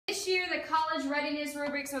college readiness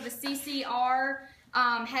rubrics, or the CCR,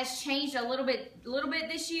 has changed a little bit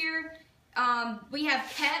this year. We have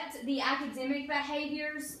kept the academic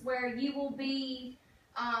behaviors where you will be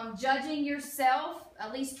judging yourself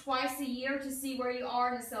at least twice a year to see where you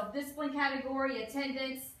are in the self-discipline category,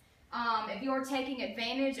 attendance, if you're taking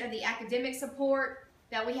advantage of the academic support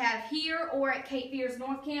that we have here or at Cape Fear's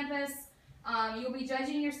North Campus. You'll be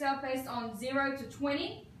judging yourself based on 0 to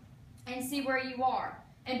 20 and see where you are.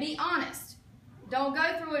 And be honest. Don't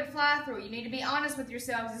go through it, fly through it. You need to be honest with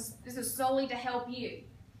yourselves. This is solely to help you.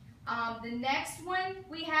 The next one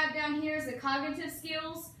we have down here is the cognitive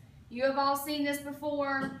skills. You have all seen this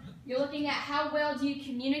before. You're looking at how well do you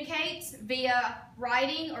communicate via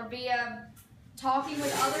writing or via talking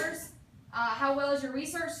with others. How well is your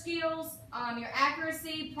research skills, your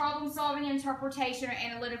accuracy, problem solving, interpretation, or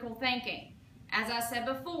analytical thinking. As I said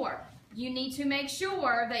before, you need to make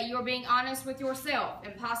sure that you're being honest with yourself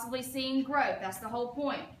and possibly seeing growth. That's the whole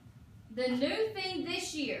point. The new thing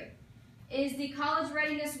this year is the college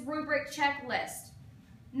readiness rubric checklist.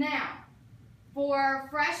 Now, for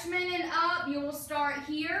freshmen and up, you will start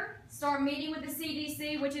here, start meeting with the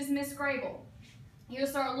CDC, which is Ms. Grable. You'll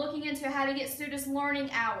start looking into how to get students learning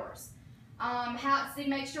hours, how to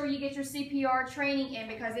make sure you get your CPR training in,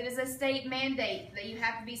 because it is a state mandate that you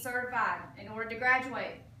have to be certified in order to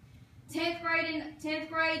graduate. 10th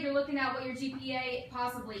grade, you're looking at what your GPA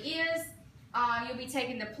possibly is. You'll be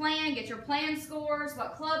taking the plan, get your plan scores,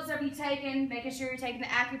 what clubs have you taken, making sure you're taking the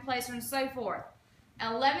AccuPlacer and so forth.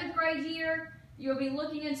 11th grade year, you'll be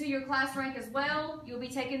looking into your class rank as well. You'll be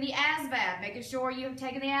taking the ASVAB, making sure you have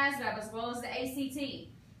taken the ASVAB as well as the ACT.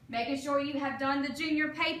 Making sure you have done the junior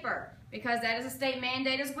paper, because that is a state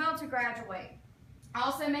mandate as well to graduate.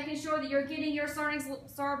 Also making sure that you're getting your service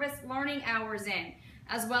learning hours in,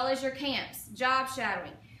 as well as your camps, job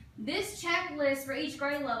shadowing. This checklist for each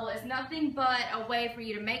grade level is nothing but a way for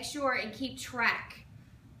you to make sure and keep track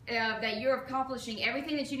that you're accomplishing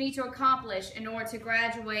everything that you need to accomplish in order to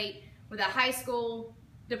graduate with a high school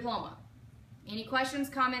diploma. Any questions,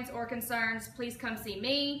 comments, or concerns, please come see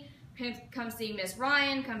me, come see Miss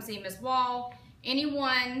Ryan, come see Miss Wall. Any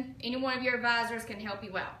one of your advisors can help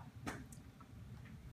you out.